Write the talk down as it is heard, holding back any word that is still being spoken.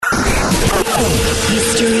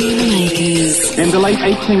In the late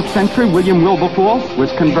 18th century, William Wilberforce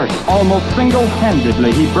was converted. Almost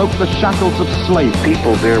single-handedly, he broke the shackles of slavery.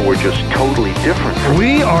 People there were just totally different.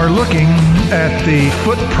 We are looking at the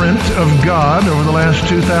footprint of God over the last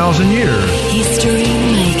 2,000 years. History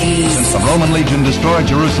Makers. Since the Roman legion destroyed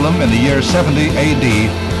Jerusalem in the year 70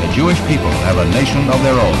 AD, the Jewish people have a nation of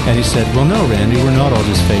their own. And he said, well, no, Randy, we're not all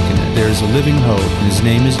just faking it. There's a living hope, and his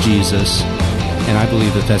name is Jesus. And I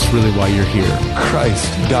believe that that's really why you're here.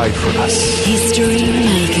 Christ died for us. History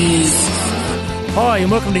Makers. Hi, and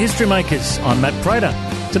welcome to History Makers. I'm Matt Prater.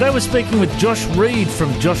 Today we're speaking with Josh Reed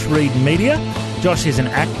from Josh Reed Media. Josh is an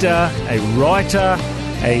actor, a writer,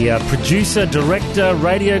 a producer, director,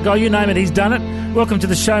 radio guy, you name it, he's done it. Welcome to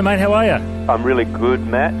the show, mate. How are you? I'm really good,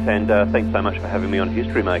 Matt, and thanks so much for having me on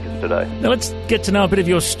History Makers today. Now let's get to know a bit of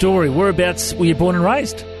your story. Whereabouts were you born and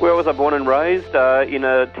raised? Where was I born and raised? In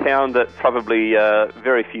a town that probably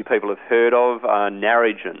very few people have heard of,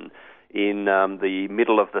 Narrogin, in the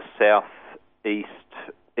middle of the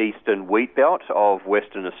south-eastern wheat belt of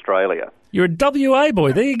Western Australia. You're a WA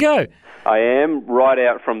boy, there you go. I am, right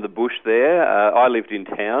out from the bush there. I lived in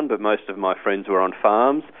town, but most of my friends were on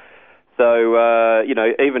farms. So,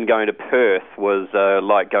 even going to Perth was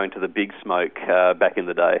like going to the Big Smoke back in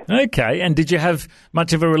the day. Okay, and did you have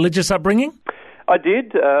much of a religious upbringing? I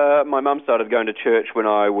did. My mum started going to church when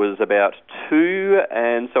I was about 2,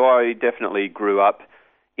 and so I definitely grew up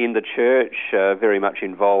in the church, very much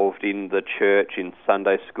involved in the church, in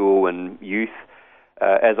Sunday school and youth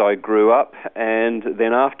as I grew up. And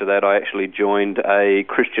then after that, I actually joined a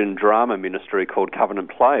Christian drama ministry called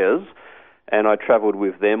Covenant Players, and I travelled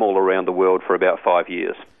with them all around the world for about 5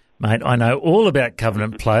 years. Mate, I know all about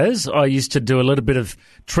Covenant Players. I used to do a little bit of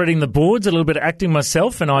treading the boards, a little bit of acting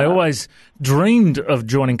myself, and I always dreamed of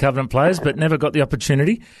joining Covenant Players, but never got the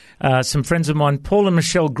opportunity. Some friends of mine, Paul and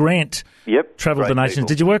Michelle Grant, travelled the nations. People.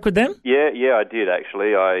 Did you work with them? Yeah, I did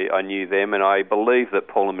actually. I knew them, and I believe that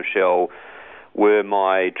Paul and Michelle were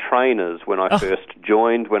my trainers when I first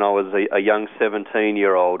joined, when I was a young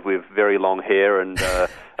 17-year-old with very long hair and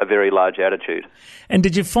a very large attitude. And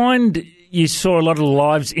did you find you saw a lot of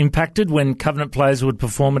lives impacted when Covenant Players would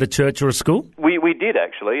perform at a church or a school? We did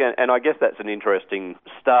actually, and I guess that's an interesting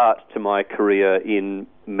start to my career in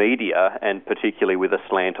media, and particularly with a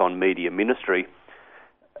slant on media ministry.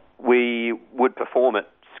 We would perform at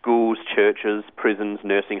schools, churches, prisons,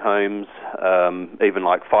 nursing homes, even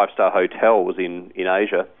like five-star hotels in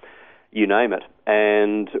Asia, you name it.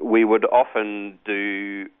 And we would often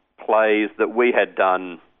do plays that we had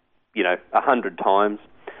done, 100 times,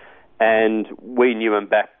 and we knew them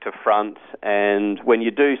back to front. And when you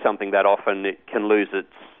do something that often, it can lose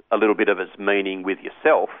a little bit of its meaning with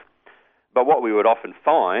yourself. But what we would often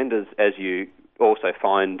find, as you also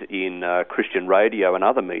find in Christian radio and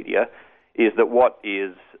other media, is that what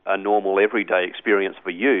is a normal everyday experience for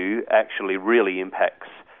you actually really impacts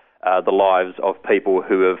the lives of people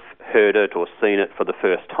who have heard it or seen it for the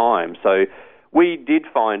first time. So we did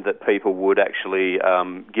find that people would actually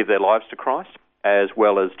give their lives to Christ, as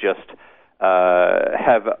well as just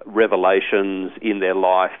have revelations in their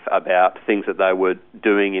life about things that they were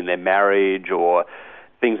doing in their marriage, or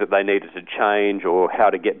things that they needed to change, or how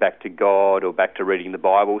to get back to God, or back to reading the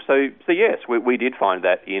Bible. So yes, we did find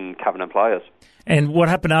that in Covenant Players. And what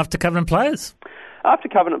happened after Covenant Players? After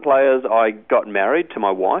Covenant Players, I got married to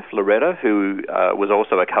my wife, Loretta, who was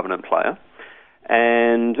also a Covenant Player.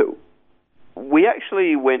 And we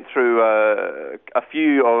actually went through a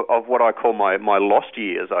few of what I call my lost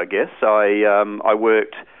years, I guess. I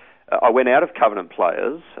went out of Covenant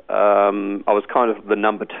Players. I was kind of the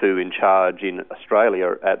number 2 in charge in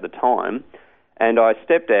Australia at the time. And I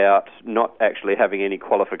stepped out not actually having any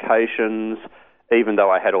qualifications, even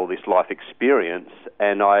though I had all this life experience.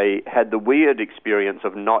 And I had the weird experience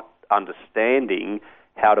of not understanding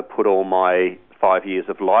how to put all my 5 years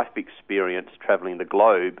of life experience travelling the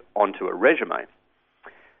globe onto a resume.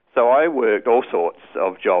 So I worked all sorts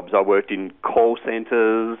of jobs. I worked in call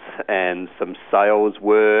centres and some sales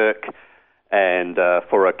work, and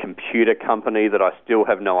for a computer company that I still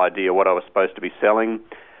have no idea what I was supposed to be selling,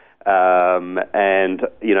 and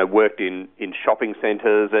worked in shopping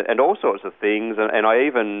centres and all sorts of things. And I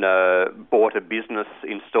even bought a business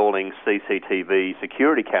installing CCTV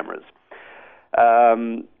security cameras.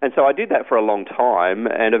 And so I did that for a long time,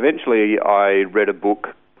 and eventually I read a book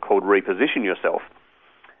called Reposition Yourself.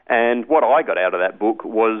 And what I got out of that book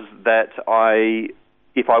was that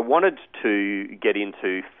if I wanted to get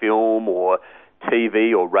into film or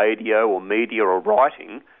TV or radio or media or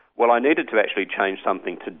writing, well, I needed to actually change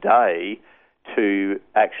something today to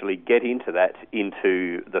actually get into that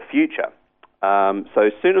into the future. So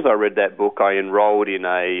as soon as I read that book, I enrolled in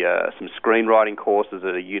some screenwriting courses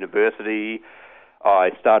at a university.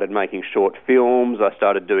 I started making short films. I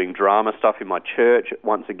started doing drama stuff in my church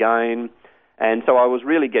once again. And so I was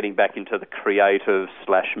really getting back into the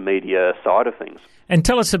creative/media side of things. And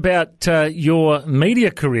tell us about your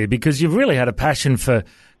media career, because you've really had a passion for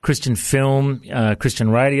Christian film,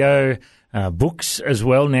 Christian radio, books as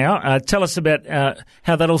well now. Tell us about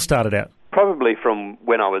how that all started out. Probably from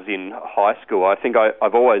when I was in high school. I think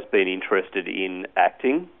I've always been interested in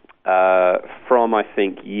acting. From, I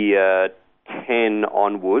think, year 10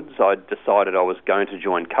 onwards, I decided I was going to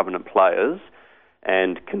join Covenant Players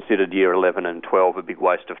and considered year 11 and 12 a big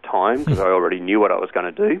waste of time because I already knew what I was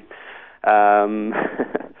going to do. And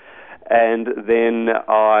then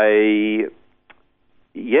I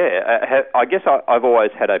guess I've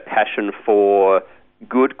always had a passion for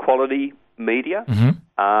good quality media. Mm-hmm.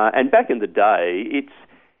 And back in the day,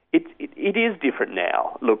 it is different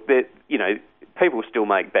now. Look, people still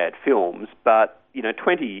make bad films, but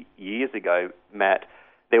 20 years ago, Matt,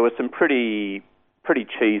 there were some pretty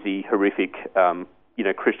cheesy, horrific,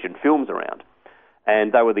 Christian films around,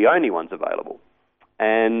 and they were the only ones available.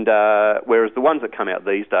 And whereas the ones that come out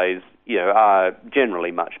these days, are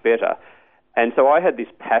generally much better. And so I had this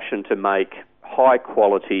passion to make high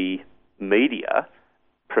quality media,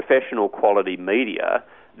 professional quality media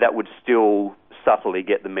that would still subtly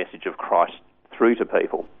get the message of Christ through to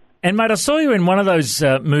people. And, mate, I saw you in one of those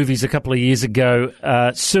movies a couple of years ago,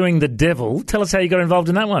 Suing the Devil. Tell us how you got involved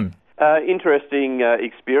in that one. Interesting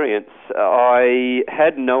experience. I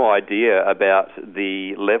had no idea about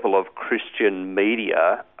the level of Christian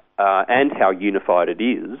media and how unified it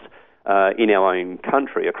is in our own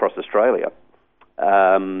country, across Australia.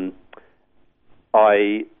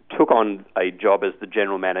 I took on a job as the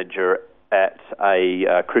general manager at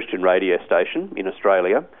a Christian radio station in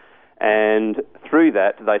Australia, and through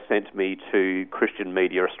that they sent me to Christian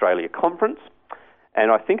Media Australia Conference,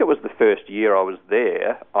 and I think it was the first year I was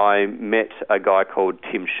there, I met a guy called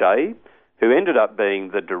Tim Shea, who ended up being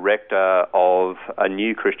the director of a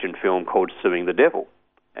new Christian film called Suing the Devil,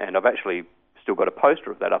 and I've actually still got a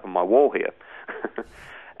poster of that up on my wall here.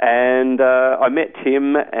 And I met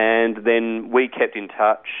Tim, and then we kept in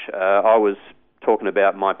touch. I was talking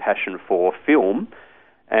about my passion for film,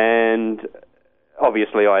 and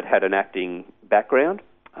obviously I'd had an acting background,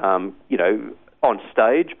 on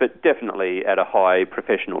stage, but definitely at a high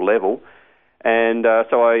professional level. And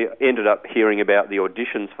so I ended up hearing about the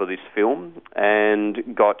auditions for this film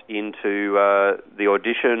and got into the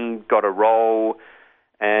audition, got a role,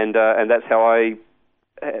 and that's how I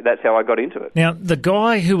got into it. Now, the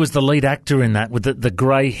guy who was the lead actor in that with the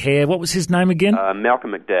grey hair, what was his name again?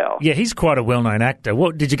 Malcolm McDowell. Yeah, he's quite a well-known actor.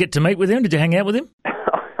 What, did you get to meet with him? Did you hang out with him?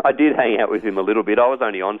 I did hang out with him a little bit. I was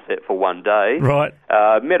only on set for one day. Right.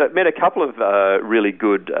 Met a couple of really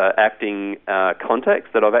good acting contacts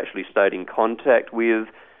that I've actually stayed in contact with.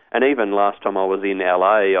 And even last time I was in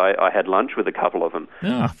LA, I had lunch with a couple of them.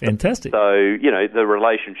 Oh, fantastic. So, the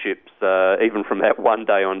relationships, even from that one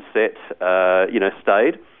day on set,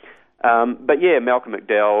 stayed. But yeah, Malcolm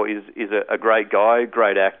McDowell is a great guy,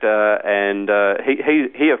 great actor, and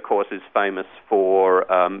he of course is famous for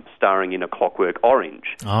starring in A Clockwork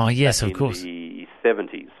Orange. Oh yes, of course. In the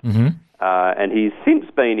 70s. Mm-hmm. And he's since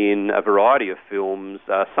been in a variety of films,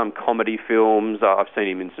 some comedy films. I've seen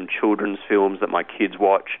him in some children's films that my kids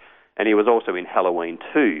watch, and he was also in Halloween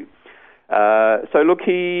 2. So look,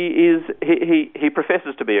 he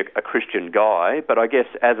professes to be a Christian guy, but I guess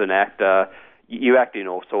as an actor, you act in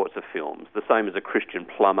all sorts of films, the same as a Christian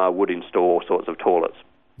plumber would install all sorts of toilets.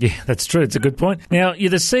 Yeah, that's true. It's a good point. Now, you're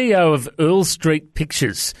the CEO of Earl Street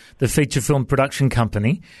Pictures, the feature film production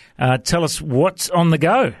company. Tell us what's on the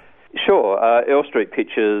go. Sure. Earl Street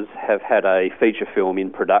Pictures have had a feature film in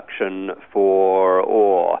production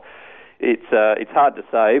for, it's hard to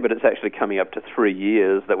say, but it's actually coming up to 3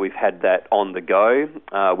 years that we've had that on the go.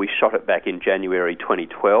 We shot it back in January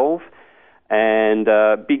 2012. And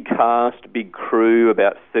big cast, big crew,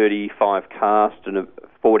 about 35 cast and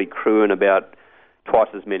 40 crew and about twice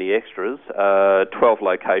as many extras. 12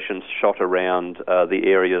 locations shot around the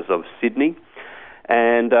areas of Sydney.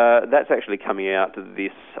 And that's actually coming out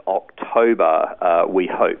this October, we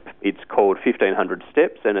hope. It's called 1500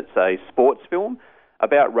 Steps, and it's a sports film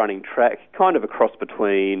about running track, kind of a cross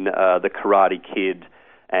between The Karate Kid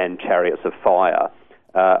and Chariots of Fire.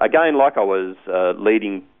 Again, like I was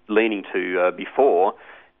leaning to before,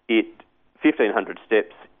 1500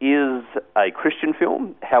 Steps is a Christian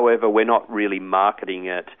film. However, we're not really marketing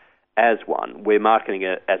it as one. We're marketing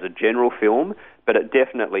it as a general film, but it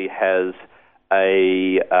definitely has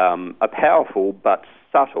a powerful but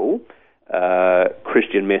subtle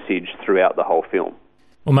Christian message throughout the whole film.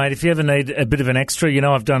 Well, mate, if you ever need a bit of an extra,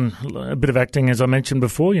 I've done a bit of acting, as I mentioned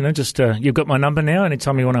before, just you've got my number now.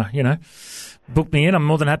 Anytime you want to, book me in, I'm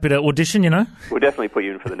more than happy to audition, We'll definitely put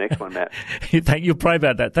you in for the next one, Matt. You'll pray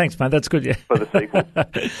about that. Thanks, mate. That's good, yeah. For the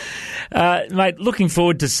sequel. Mate, looking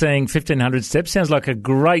forward to seeing 1500 Steps. Sounds like a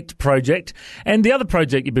great project. And the other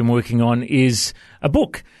project you've been working on is a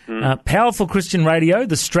book, Powerful Christian Radio,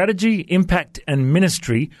 The Strategy, Impact and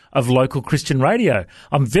Ministry of Local Christian Radio.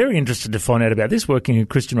 I'm very interested to find out about this, working in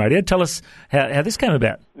Christian radio. Tell us how this came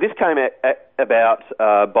about. This came about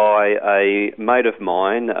by a mate of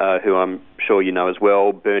mine, who I'm sure you know as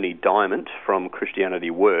well, Bernie Diamond from Christianity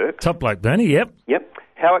Works. Top bloke, Bernie, yep. Yep.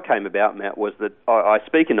 How it came about, Matt, was that I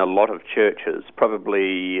speak in a lot of churches,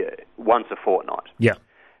 probably once a fortnight. Yeah.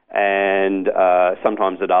 And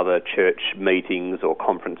sometimes at other church meetings or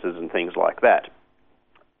conferences and things like that.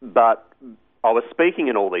 But I was speaking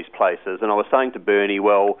in all these places, and I was saying to Bernie,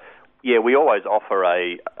 well, yeah, we always offer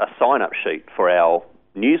a sign-up sheet for our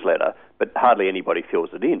newsletter, but hardly anybody fills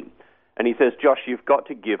it in. And he says, Josh, you've got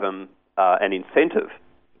to give them an incentive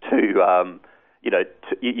to,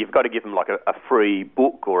 you've got to give them like a free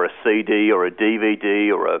book or a CD or a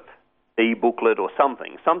DVD or a e-booklet or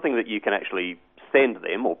something that you can actually send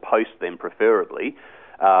them or post them preferably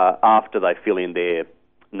after they fill in their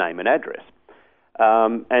name and address.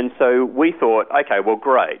 And so we thought, okay, well,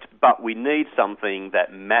 great, but we need something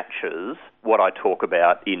that matches what I talk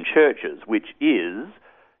about in churches, which is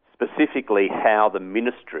specifically how the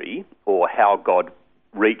ministry or how God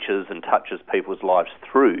reaches and touches people's lives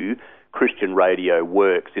through Christian radio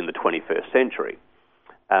works in the 21st century.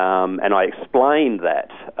 And I explained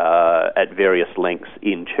that at various lengths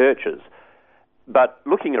in churches. But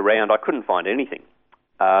looking around, I couldn't find anything.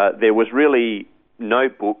 There was really no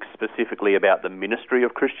book specifically about the ministry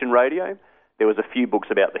of Christian radio. There was a few books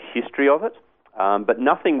about the history of it, but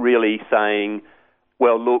nothing really saying,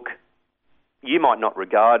 well, look, you might not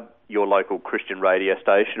regard your local Christian radio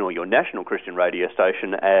station or your national Christian radio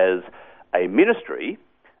station as a ministry,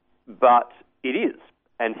 but it is.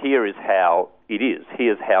 And here is how it is.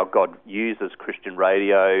 Here's how God uses Christian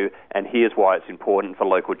radio, and here's why it's important for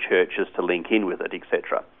local churches to link in with it,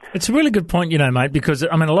 etc. It's a really good point, mate, because,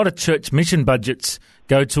 a lot of church mission budgets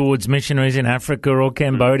go towards missionaries in Africa or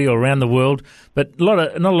Cambodia or around the world, but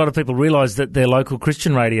not a lot of people realise that their local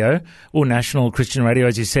Christian radio, or national Christian radio,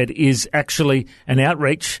 as you said, is actually an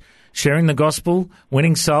outreach, sharing the gospel,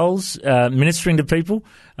 winning souls, ministering to people,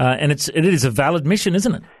 and it is a valid mission,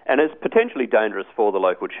 isn't it? And it's potentially dangerous for the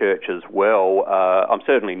local church as well. I'm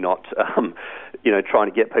certainly not, trying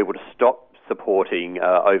to get people to stop supporting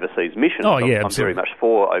overseas missions. Oh, yeah, I'm very much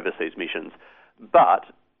for overseas missions. But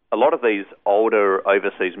a lot of these older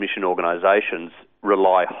overseas mission organisations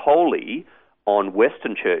rely wholly on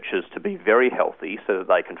Western churches to be very healthy so that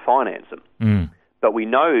they can finance them. Mm. But we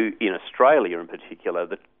know in Australia in particular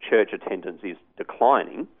that church attendance is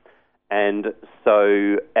declining, and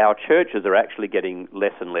so our churches are actually getting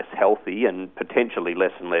less and less healthy and potentially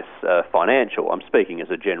less and less financial. I'm speaking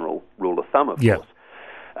as a general rule of thumb, of course.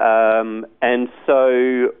 And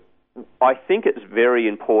so I think it's very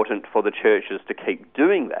important for the churches to keep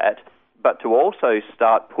doing that, but to also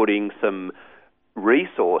start putting some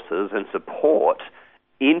resources and support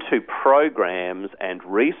into programs and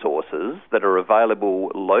resources that are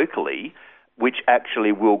available locally, which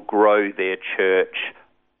actually will grow their church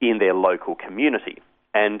in their local community.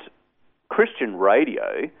 And Christian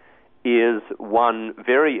radio is one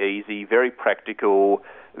very easy, very practical,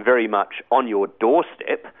 very much on your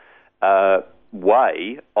doorstep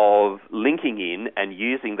way of linking in and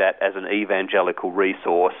using that as an evangelical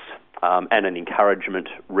resource and an encouragement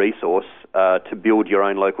resource to build your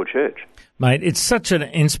own local church. Mate, it's such an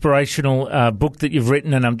inspirational book that you've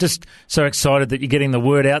written, and I'm just so excited that you're getting the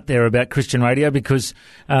word out there about Christian radio, because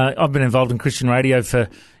I've been involved in Christian radio for,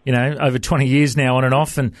 over 20 years now, on and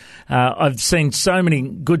off, and I've seen so many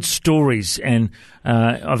good stories, and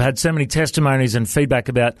I've had so many testimonies and feedback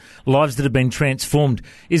about lives that have been transformed.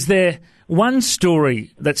 Is there one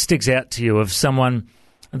story that sticks out to you of someone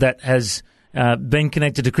that has been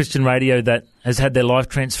connected to Christian radio that has had their life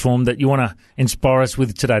transformed that you want to inspire us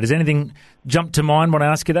with today? Does anything jump to mind when I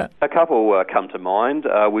ask you that? A couple come to mind.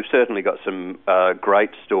 We've certainly got some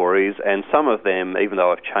great stories, and some of them, even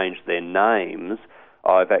though I've changed their names,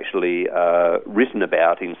 I've actually written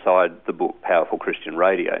about inside the book Powerful Christian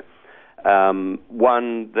Radio.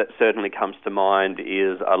 One that certainly comes to mind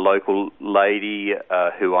is a local lady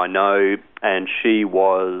who I know, and she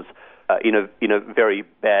was in a very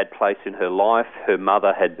bad place in her life. Her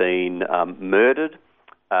mother had been murdered.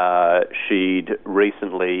 She'd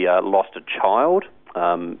recently lost a child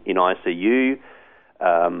in ICU.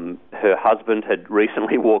 Her husband had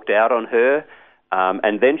recently walked out on her,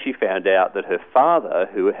 and then she found out that her father,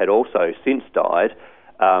 who had also since died,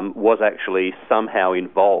 was actually somehow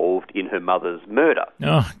involved in her mother's murder.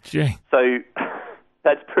 Oh, gee. So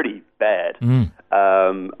that's pretty bad.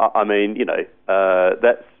 I mean,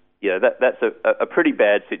 that's a pretty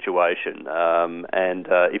bad situation. And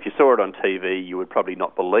if you saw it on TV, you would probably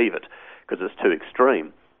not believe it because it's too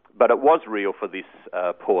extreme. But it was real for this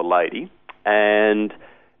poor lady, and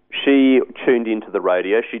she tuned into the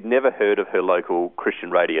radio. She'd never heard of her local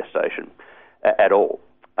Christian radio station at all.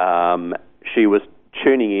 She was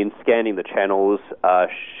tuning in, scanning the channels.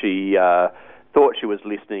 She thought she was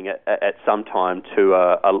listening at some time to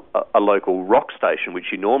a local rock station, which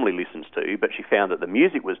she normally listens to, but she found that the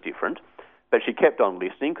music was different. But she kept on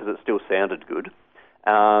listening because it still sounded good.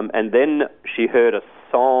 And then she heard a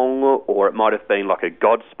song, or it might have been like a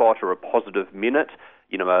God spot or a positive minute,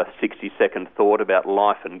 a 60-second thought about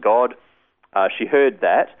life and God. She heard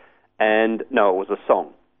that, and no, it was a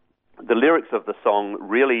song. The lyrics of the song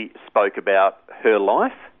really spoke about her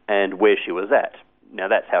life and where she was at. Now,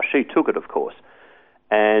 that's how she took it, of course.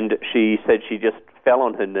 And she said she just fell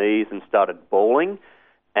on her knees and started bawling,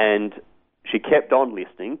 and she kept on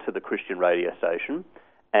listening to the Christian radio station,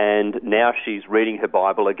 and now she's reading her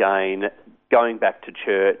Bible again, going back to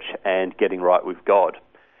church and getting right with God.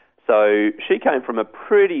 So she came from a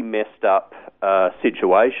pretty messed up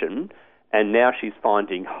situation, and now she's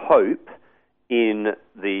finding hope in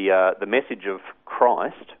the message of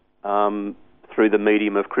Christ through the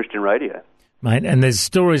medium of Christian radio. Mate, and there's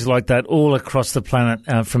stories like that all across the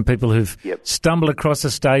planet from people who've stumbled across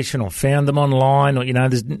a station or found them online, or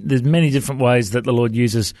there's many different ways that the Lord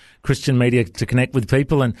uses Christian media to connect with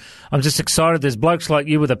people. And I'm just excited. There's blokes like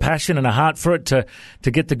you with a passion and a heart for it to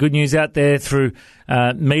get the good news out there through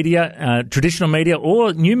media, traditional media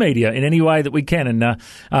or new media in any way that we can. And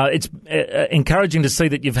it's encouraging to see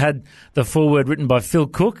that you've had the foreword written by Phil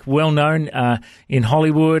Cook, well known in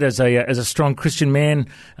Hollywood as a strong Christian man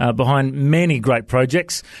behind many great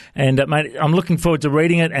projects. And mate, I'm looking forward to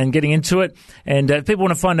reading it and getting into it. And if people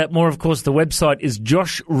want to find out more, of course, the website is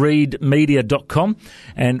joshreidmedia.com,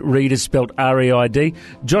 and Reid is spelled R-E-I-D,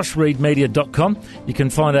 joshreidmedia.com. You can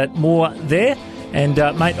find out more there. And,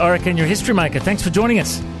 mate, I reckon you're a history maker. Thanks for joining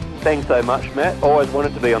us. Thanks so much, Matt. Always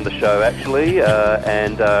wanted to be on the show, actually,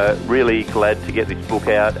 and really glad to get this book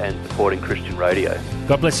out and supporting Christian radio.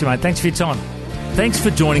 God bless you, mate. Thanks for your time. Thanks for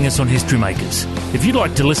joining us on History Makers. If you'd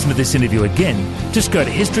like to listen to this interview again, just go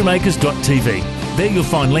to historymakers.tv. There you'll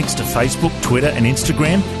find links to Facebook, Twitter and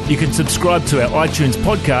Instagram. You can subscribe to our iTunes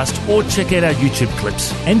podcast or check out our YouTube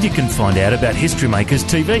clips. And you can find out about History Makers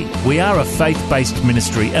TV. We are a faith-based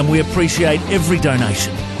ministry and we appreciate every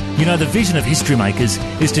donation. You know, the vision of History Makers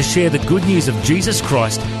is to share the good news of Jesus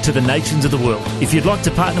Christ to the nations of the world. If you'd like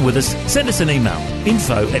to partner with us, send us an email,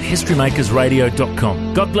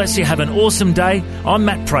 info@historymakersradio.com. God bless you. Have an awesome day. I'm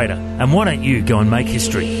Matt Prater, and why don't you go and make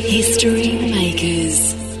history? History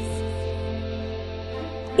Makers.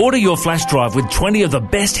 Order your flash drive with 20 of the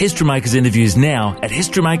best History Makers interviews now at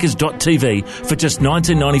historymakers.tv for just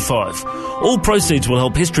 $19.95. All proceeds will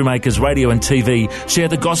help History Makers Radio and TV share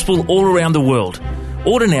the gospel all around the world.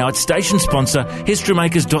 Order now at station sponsor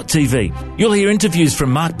historymakers.tv. You'll hear interviews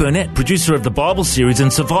from Mark Burnett, producer of the Bible series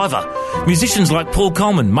and Survivor, musicians like Paul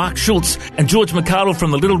Coleman, Mark Schultz and George McArdle from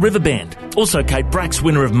the Little River Band, also Kate Brax,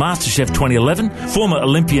 winner of MasterChef 2011, former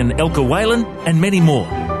Olympian Elka Whalen, and many more.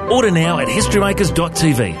 Order now at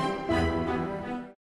historymakers.tv.